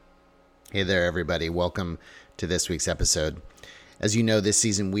Hey there, everybody. Welcome to this week's episode. As you know, this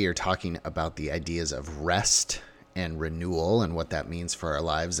season we are talking about the ideas of rest and renewal and what that means for our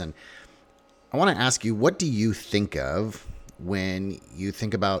lives. And I want to ask you, what do you think of when you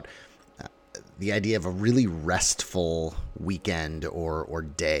think about the idea of a really restful weekend or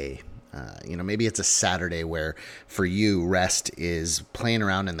day? Maybe it's a Saturday where for you, rest is playing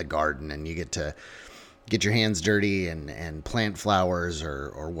around in the garden and you get to get your hands dirty and plant flowers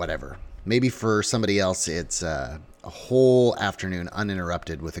or whatever. Maybe for somebody else, it's a whole afternoon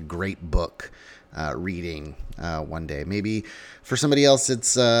uninterrupted with a great book reading one day. Maybe for somebody else,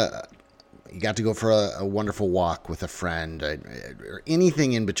 it's you got to go for a wonderful walk with a friend or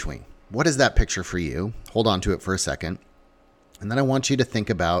anything in between. What is that picture for you? Hold on to it for a second. And then I want you to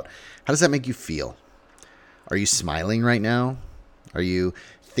think about, how does that make you feel? Are you smiling right now? Are you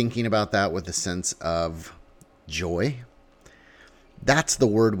thinking about that with a sense of joy? That's the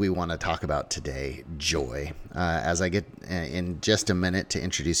word we want to talk about today, joy. As I get in just a minute to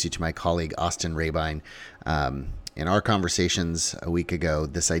introduce you to my colleague, Austin Rabine. In our conversations a week ago,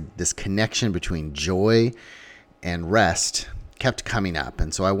 this connection between joy and rest kept coming up.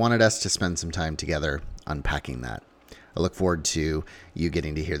 And so I wanted us to spend some time together unpacking that. I look forward to you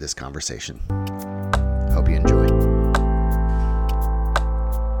getting to hear this conversation. Hope you enjoy.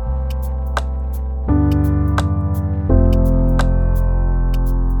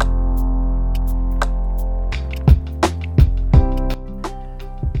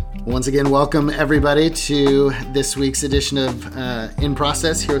 Once again, welcome everybody to this week's edition of In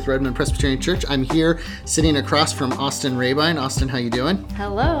Process here with Redmond Presbyterian Church. I'm here sitting across from Austin Rabine. Austin, how you doing?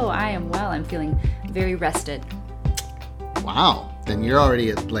 Hello, I am well. I'm feeling very rested. Wow, then you're already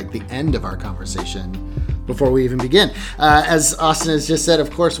at like the end of our conversation before we even begin. As Austin has just said, of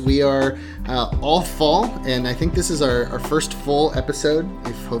course, we are all fall, and I think this is our first full episode.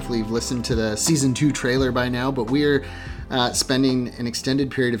 Hopefully you've listened to the season 2 trailer by now, but we're spending an extended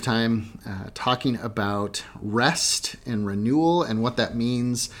period of time talking about rest and renewal and what that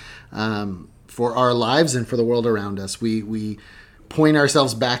means for our lives and for the world around us. We point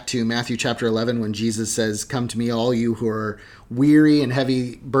ourselves back to Matthew chapter 11 when Jesus says, "Come to me, all you who are weary and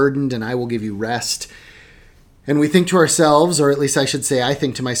heavy burdened, and I will give you rest." And we think to ourselves, or at least I should say I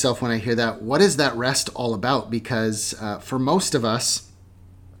think to myself when I hear that, what is that rest all about? Because for most of us,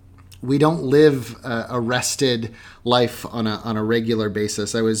 we don't live a rested life on a regular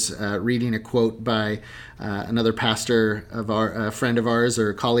basis. I was reading a quote by another pastor of a friend of ours or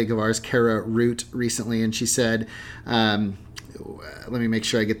a colleague of ours, Kara Root, recently, and she said, let me make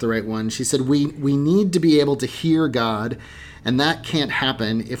sure I get the right one. She said, we need to be able to hear God, and that can't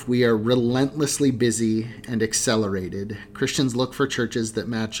happen if we are relentlessly busy and accelerated. Christians look for churches that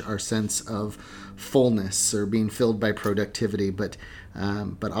match our sense of fullness or being filled by productivity, but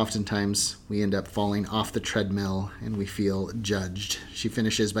oftentimes we end up falling off the treadmill and we feel judged. She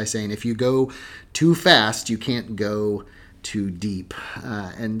finishes by saying, if you go too fast, you can't go too deep.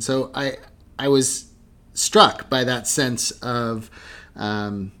 And so I was struck by that sense of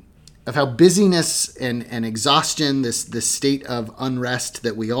how busyness and exhaustion, this state of unrest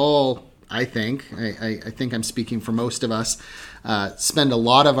that we all, I think I'm speaking for most of us, spend a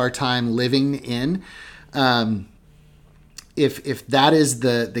lot of our time living in. If that is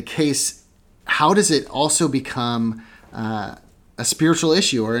the case, how does it also become a spiritual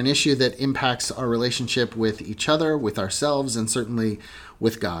issue or an issue that impacts our relationship with each other, with ourselves, and certainly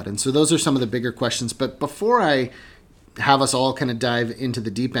with God? And so those are some of the bigger questions. But before I have us all kind of dive into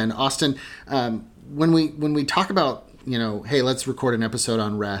the deep end, Austin, when we talk about, hey, let's record an episode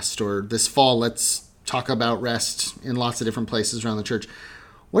on rest, or this fall, let's talk about rest in lots of different places around the church,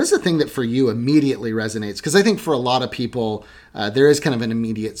 what is the thing that for you immediately resonates? Because I think for a lot of people, there is kind of an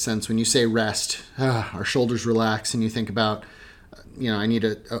immediate sense when you say rest, our shoulders relax, and you think about, I need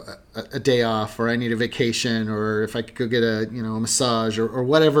a day off, or I need a vacation, or if I could go get a massage, or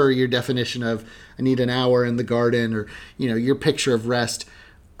whatever your definition of, I need an hour in the garden, or, your picture of rest.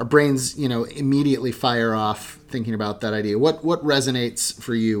 Our brains, immediately fire off thinking about that idea. What resonates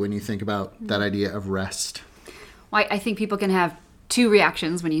for you when you think about that idea of rest? Well, I think people can have two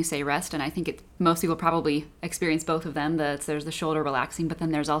reactions when you say rest, and I think most people probably experience both of them. There's the shoulder relaxing, but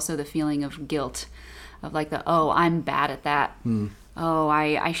then there's also the feeling of guilt, of like I'm bad at that. Oh,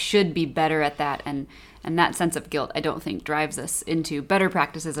 I should be better at that. And that sense of guilt, I don't think drives us into better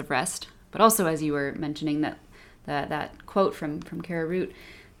practices of rest. But also, as you were mentioning, that quote from Kara Root,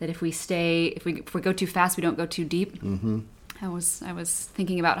 that if we go too fast, we don't go too deep. Mm-hmm. I was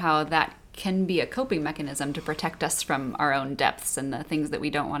thinking about how that can be a coping mechanism to protect us from our own depths and the things that we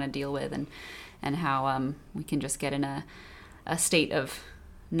don't want to deal with, and how we can just get in a state of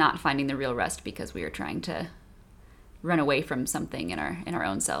not finding the real rest because we are trying to run away from something in our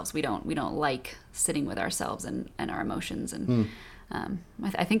own selves. We don't like sitting with ourselves and our emotions, and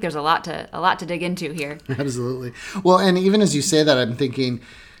I think there's a lot to dig into here. Absolutely. Well, and even as you say that, I'm thinking,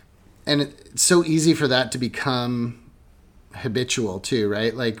 and it's so easy for that to become habitual too,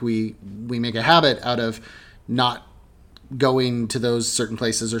 right? Like we make a habit out of not going to those certain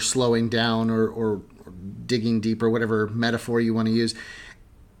places or slowing down or digging deep or whatever metaphor you want to use.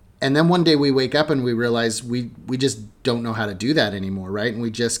 And then one day we wake up and we realize we just don't know how to do that anymore, right? And we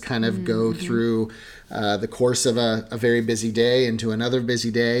just kind of go through the course of a very busy day into another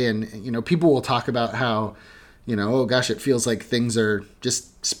busy day. And, you know, people will talk about how, you know, oh gosh, it feels like things are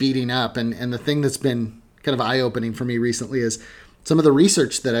just speeding up. And the thing that's been kind of eye-opening for me recently is some of the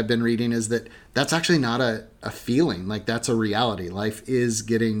research that I've been reading is that that's actually not a feeling. Like, that's a reality. Life is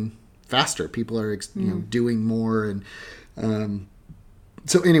getting faster. People are, you know, doing more. And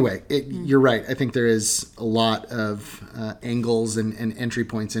so anyway, you're right. I think there is a lot of angles and entry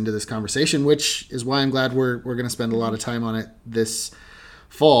points into this conversation, which is why I'm glad we're going to spend a lot of time on it this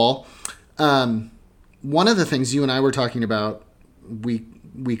fall. One of the things you and I were talking about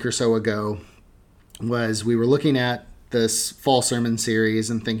week or so ago was we were looking at this fall sermon series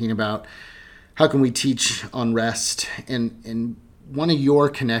and thinking about how can we teach on rest. And one of your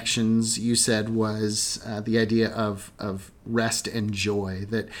connections you said was the idea of rest and joy.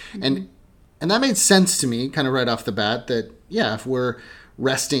 That and that made sense to me kind of right off the bat, that yeah, if we're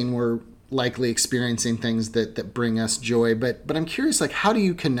resting, we're likely experiencing things that bring us joy. But I'm curious, like, how do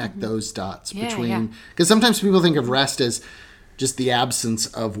you connect those dots between, because sometimes people think of rest as just the absence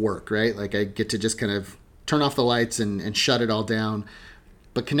of work, right? Like, I get to just kind of turn off the lights and shut it all down.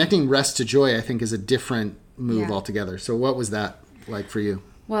 But connecting rest to joy, I think, is a different move altogether. So what was that like for you?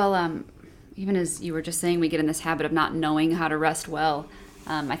 Well, even as you were just saying, we get in this habit of not knowing how to rest well.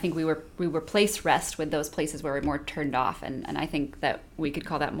 I think we replace rest with those places where we're more turned off. And I think that we could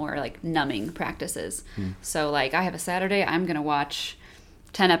call that more like numbing practices. So like, I have a Saturday, I'm going to watch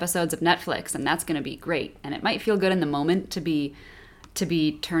 10 episodes of Netflix, and that's going to be great. And it might feel good in the moment to be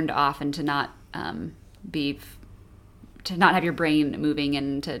turned off and to not to not have your brain moving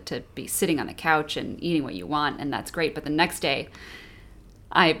and to be sitting on the couch and eating what you want. And that's great. But the next day,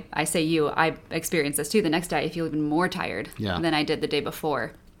 I experienced this too. The next day I feel even more tired than I did the day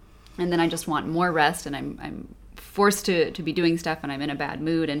before. And then I just want more rest, and I'm forced to be doing stuff, and I'm in a bad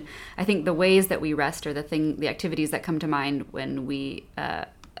mood. And I think the ways that we rest are the activities that come to mind when we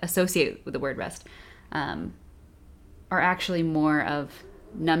associate with the word rest are actually more of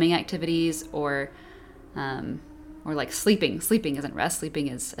numbing activities or like sleeping. Sleeping isn't rest. Sleeping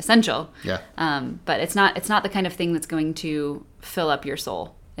is essential. Yeah. But it's not the kind of thing that's going to fill up your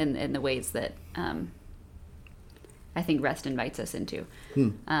soul in the ways that I think rest invites us into.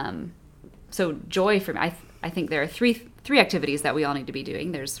 So joy for me, I think there are three activities that we all need to be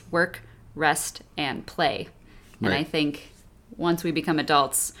doing. There's work, rest, and play. And I think once we become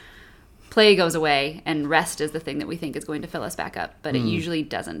adults, play goes away, and rest is the thing that we think is going to fill us back up, but it usually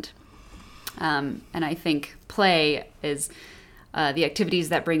doesn't. And I think play is the activities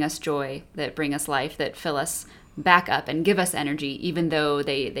that bring us joy, that bring us life, that fill us back up and give us energy, even though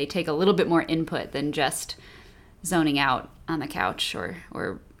they take a little bit more input than just zoning out on the couch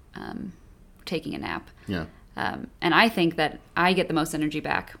or taking a nap. Yeah. And I think that I get the most energy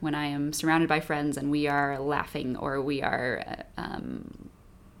back when I am surrounded by friends and we are laughing, or we are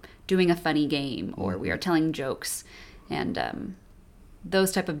doing a funny game, or we are telling jokes. And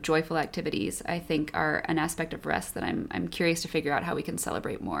those type of joyful activities, I think, are an aspect of rest that I'm curious to figure out how we can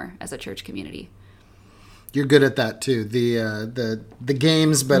celebrate more as a church community. You're good at that too. The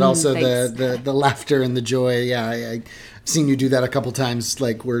games, but also the laughter and the joy. Yeah, I've seen you do that a couple times.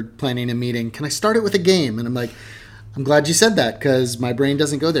 Like, we're planning a meeting. Can I start it with a game? And I'm like, I'm glad you said that, because my brain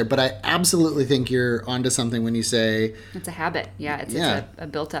doesn't go there. But I absolutely think you're onto something when you say it's a habit. Yeah, it's a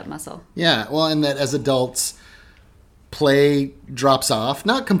built-up muscle. Yeah, well, and that as adults, play drops off,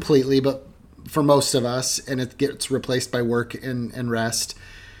 not completely, but for most of us, and it gets replaced by work and rest.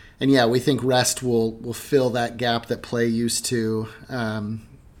 And yeah, we think rest will fill that gap that play used to. And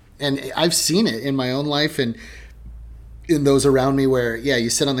I've seen it in my own life and in those around me where, yeah, you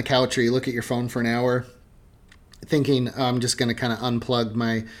sit on the couch or you look at your phone for an hour thinking, oh, I'm just going to kind of unplug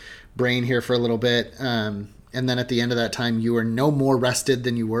my brain here for a little bit. And then at the end of that time, you are no more rested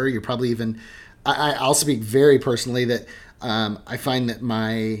than you were. You're probably even... I'll speak very personally that I find that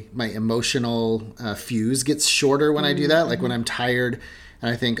my emotional fuse gets shorter when I do that. Like, when I'm tired and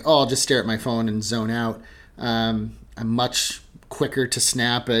I think, oh, I'll just stare at my phone and zone out. I'm much quicker to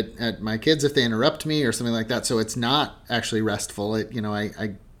snap at my kids if they interrupt me or something like that. So it's not actually restful.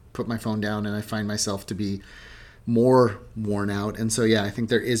 I put my phone down and I find myself to be more worn out. And so, yeah, I think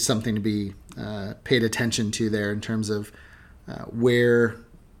there is something to be paid attention to there in terms of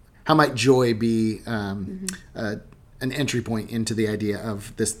how might joy be an entry point into the idea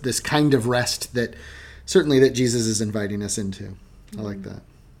of this kind of rest that certainly that Jesus is inviting us into. I like that.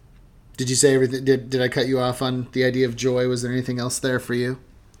 Did you say everything? Did I cut you off on the idea of joy? Was there anything else there for you?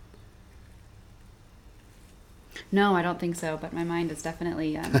 No, I don't think so. But my mind is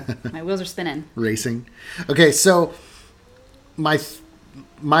definitely my wheels are spinning. Racing. Okay, so my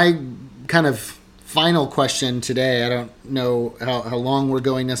kind of final question today. I don't know how long we're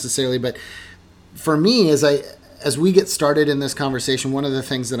going necessarily, but for me, as we get started in this conversation, one of the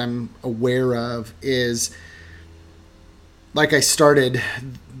things that I'm aware of is, like I started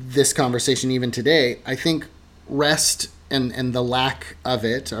this conversation even today, I think rest and the lack of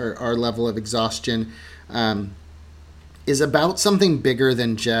it, our level of exhaustion, is about something bigger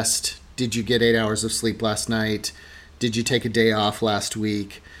than just, did you get 8 hours of sleep last night? Did you take a day off last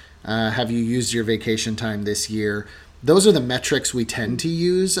week? Have you used your vacation time this year? Those are the metrics we tend to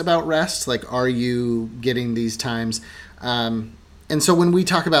use about rest. Like, are you getting these times? And so when we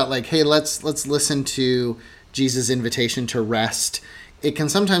talk about like, hey, let's listen to Jesus' invitation to rest, it can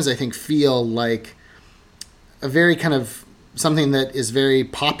sometimes, I think, feel like a very kind of something that is very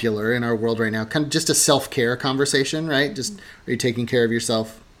popular in our world right now, kind of just a self-care conversation, right? Just, are you taking care of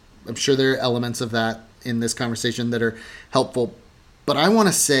yourself? I'm sure there are elements of that in this conversation that are helpful. But I want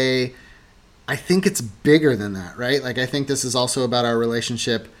to say, I think it's bigger than that, right? Like, I think this is also about our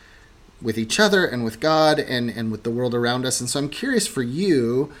relationship with each other and with God and with the world around us. And so I'm curious for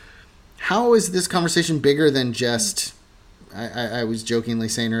you, how is this conversation bigger than just, I was jokingly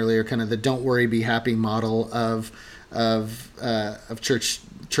saying earlier, kind of the don't worry, be happy model of church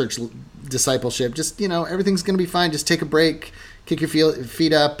discipleship. Just, everything's going to be fine. Just take a break, kick your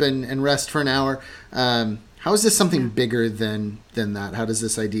feet up and rest for an hour. How is this something bigger than that? How does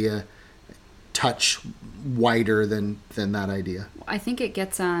this idea touch wider than that idea? I think it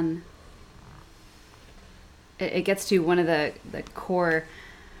gets on. It gets to one of the core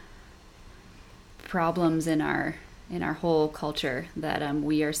problems in our whole culture that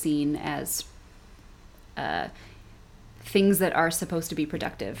we are seen as things that are supposed to be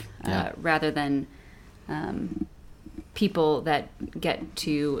productive, rather than people that get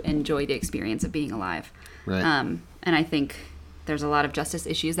to enjoy the experience of being alive. Right. And I think there's a lot of justice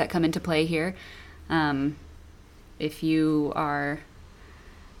issues that come into play here. If you are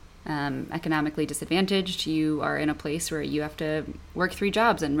economically disadvantaged, you are in a place where you have to work 3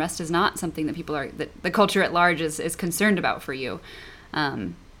 jobs, and rest is not something that that the culture at large is concerned about for you.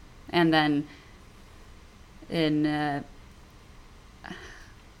 And then in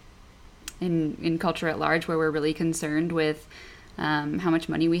culture at large, where we're really concerned with how much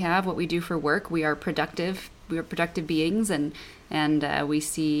money we have, what we do for work, we are productive beings, and we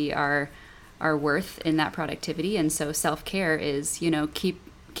see our worth in that productivity. And so self-care is,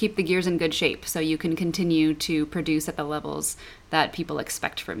 keep the gears in good shape so you can continue to produce at the levels that people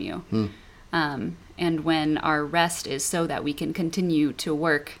expect from you. And when our rest is so that we can continue to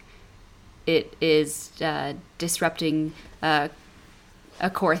work, it is disrupting a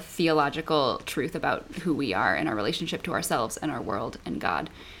core theological truth about who we are and our relationship to ourselves and our world and God.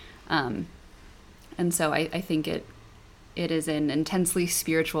 And so I think it is an intensely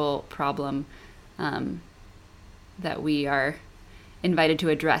spiritual problem that we are invited to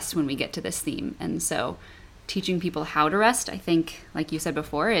address when we get to this theme. And so teaching people how to rest, I think, like you said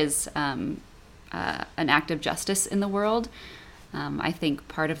before, is an act of justice in the world. I think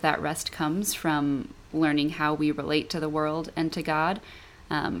part of that rest comes from learning how we relate to the world and to God,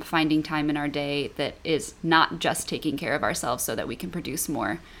 finding time in our day that is not just taking care of ourselves so that we can produce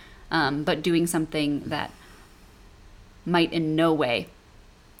more, but doing something that might in no way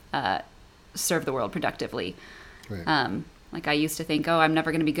serve the world productively. Right. Like, I used to think, I'm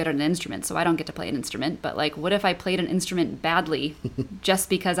never going to be good at an instrument, so I don't get to play an instrument. But like, what if I played an instrument badly just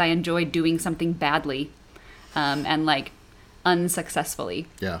because I enjoyed doing something badly, and like unsuccessfully?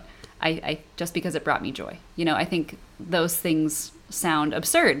 Yeah. I just because it brought me joy. I think those things sound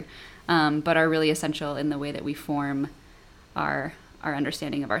absurd, but are really essential in the way that we form our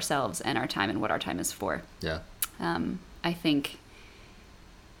understanding of ourselves and our time and what our time is for. Yeah. I think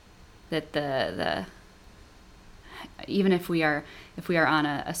that the even if we are on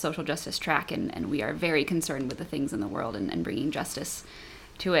a social justice track and we are very concerned with the things in the world and bringing justice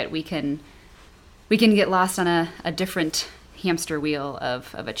to it, we can get lost on a different hamster wheel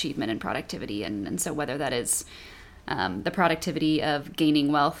of achievement and productivity. And so whether that is the productivity of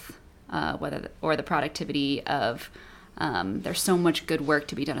gaining wealth, or the productivity of there's so much good work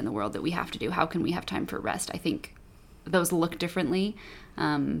to be done in the world that we have to do. How can we have time for rest? I think those look differently,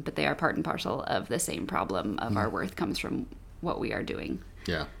 but they are part and parcel of the same problem of our worth comes from what we are doing.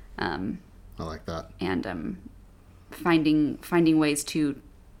 Yeah. I like that. And finding ways to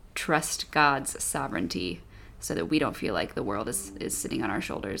trust God's sovereignty so that we don't feel like the world is sitting on our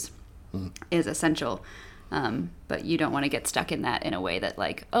shoulders is essential. But you don't want to get stuck in that in a way that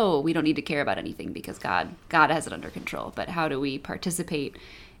like, oh, we don't need to care about anything because God has it under control. But how do we participate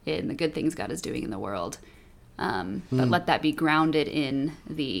in the good things God is doing in the world? But let that be grounded in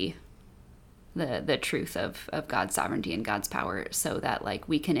the truth of God's sovereignty and God's power, so that like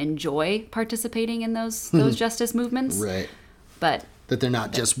we can enjoy participating in those justice movements. Right. But that they're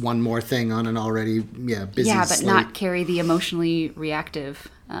not just one more thing on an already busy but slate. not carry the emotionally reactive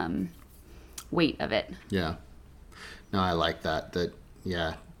weight of it. Yeah. No, I like that.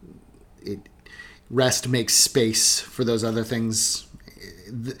 Rest makes space for those other things,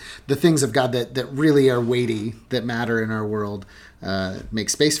 the things of God that really are weighty, that matter in our world. Make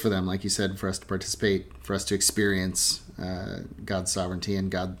space for them, like you said, for us to participate, for us to experience God's sovereignty and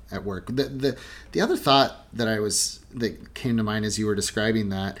God at work. The other thought that came to mind as you were describing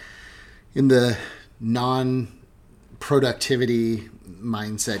that, in the non-productivity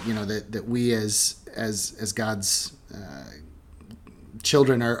mindset, that we as God's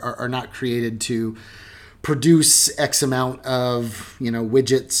children are not created to produce X amount of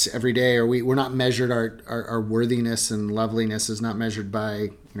widgets every day, or we're not measured, our worthiness and loveliness is not measured by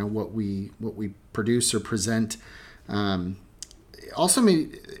what we produce or present. Also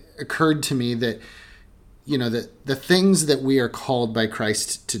occurred to me that that the things that we are called by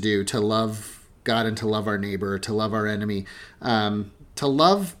Christ to do, to love God and to love our neighbor, to love our enemy, to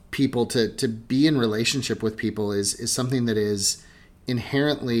love people, to be in relationship with people is something that is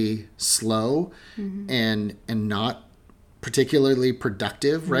inherently slow and not particularly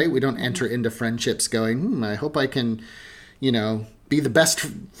productive, right? We don't enter into friendships going, I hope I can, be the best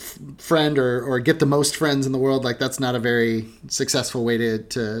friend or get the most friends in the world. Like, that's not a very successful way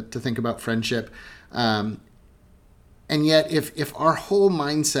to think about friendship. And yet if our whole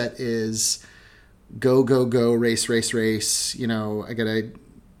mindset is go, race, I gotta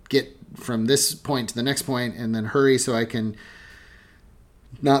get from this point to the next point and then hurry so I can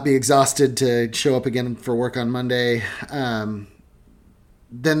not be exhausted to show up again for work on Monday,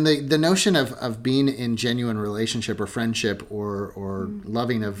 then the notion of being in genuine relationship or friendship or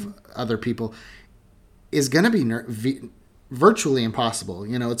loving of other people is going to be virtually impossible.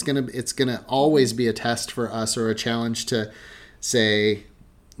 It's going to always be a test for us, or a challenge to say,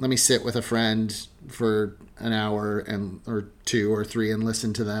 let me sit with a friend for an hour or 2 or 3 and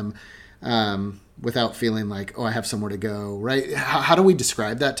listen to them, without feeling like, I have somewhere to go, right? How do we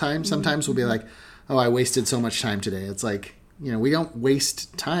describe that time? Sometimes we'll be like, I wasted so much time today. It's like, we don't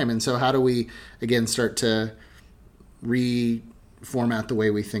waste time. And so how do we, again, start to reformat the way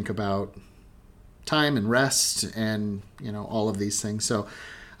we think about time and rest and, all of these things. So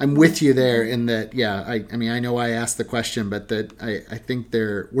I'm with you there in that, I know I asked the question, but that I think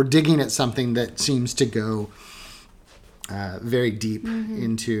we're digging at something that seems to go very deep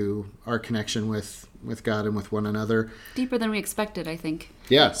into our connection with God and with one another. Deeper than we expected, I think.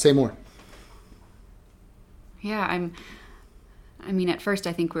 Yeah, say more. Yeah, at first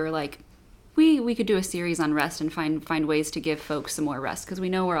I think we were like, we could do a series on rest and find ways to give folks some more rest, because we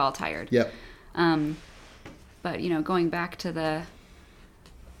know we're all tired. Yep. But going back to the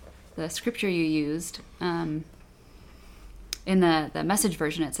scripture you used, in the Message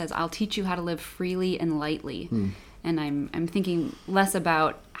version, it says, "I'll teach you how to live freely and lightly." And I'm thinking less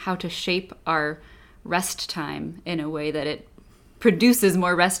about how to shape our rest time in a way that it produces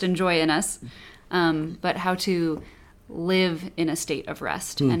more rest and joy in us, but how to live in a state of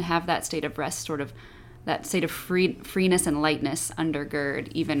rest and have that state of rest, sort of that state of freeness and lightness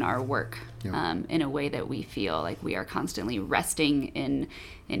undergird even our work, in a way that we feel like we are constantly resting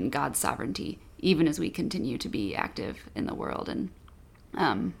in God's sovereignty, even as we continue to be active in the world. And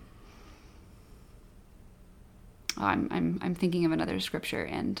I'm thinking of another scripture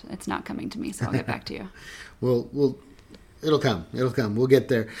and it's not coming to me, so I'll get back to you. Well, it'll come. We'll get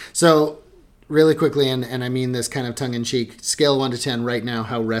there. So really quickly, and I mean this kind of tongue in cheek, scale 1 to 10 right now,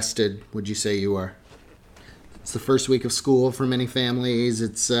 how rested would you say you are? It's the first week of school for many families.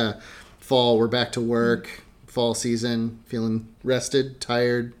 It's fall. We're back to work. Fall season. Feeling rested,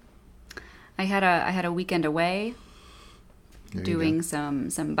 tired? I had a weekend away, doing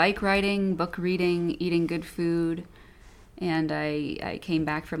some bike riding, book reading, eating good food, And I came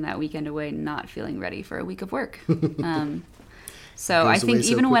back from that weekend away not feeling ready for a week of work. So I think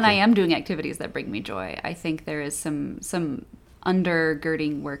even when I am doing activities that bring me joy, I think there is some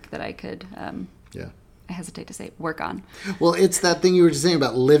undergirding work that I could, I hesitate to say, work on. Well, it's that thing you were just saying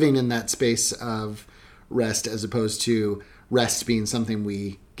about living in that space of rest as opposed to rest being something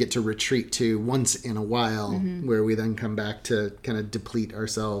we get to retreat to once in a while, where we then come back to kind of deplete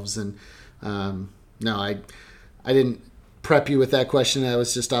ourselves. And no, I didn't prep you with that question. That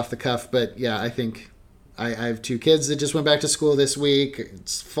was just off the cuff. But yeah, I think I have 2 kids that just went back to school this week.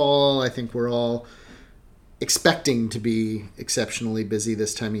 It's fall. I think we're all expecting to be exceptionally busy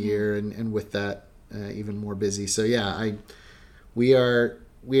this time of year, and with that, even more busy. So yeah, we are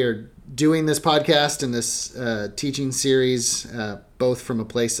doing this podcast and this teaching series both from a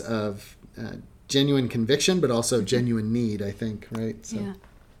place of genuine conviction, but also genuine need, I think, right? So yeah.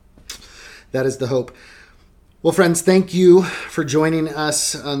 That is the hope. Well, friends, thank you for joining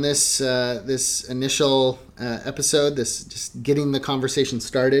us on this this initial episode, this just getting the conversation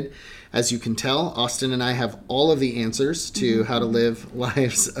started. As you can tell, Austin and I have all of the answers to how to live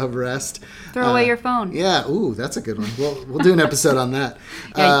lives of rest. Throw away your phone. Yeah, ooh, that's a good one. We'll do an episode on that.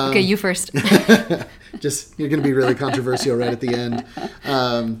 Yeah, okay, you first. Just, you're going to be really controversial right at the end.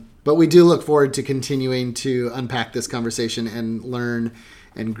 But we do look forward to continuing to unpack this conversation and learn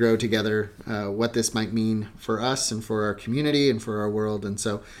and grow together what this might mean for us and for our community and for our world. And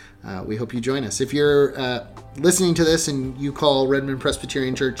so we hope you join us. If you're listening to this and you call Redmond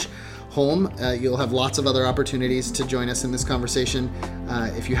Presbyterian Church home, you'll have lots of other opportunities to join us in this conversation.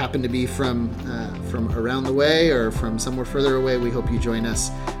 If you happen to be from around the way or from somewhere further away, we hope you join us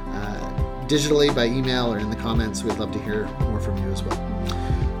digitally by email or in the comments. We'd love to hear more from you as well.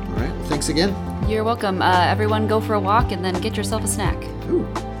 All right. Well, thanks again. You're welcome. Everyone go for a walk and then get yourself a snack. Ooh,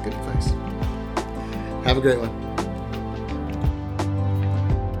 good advice. Have a great one.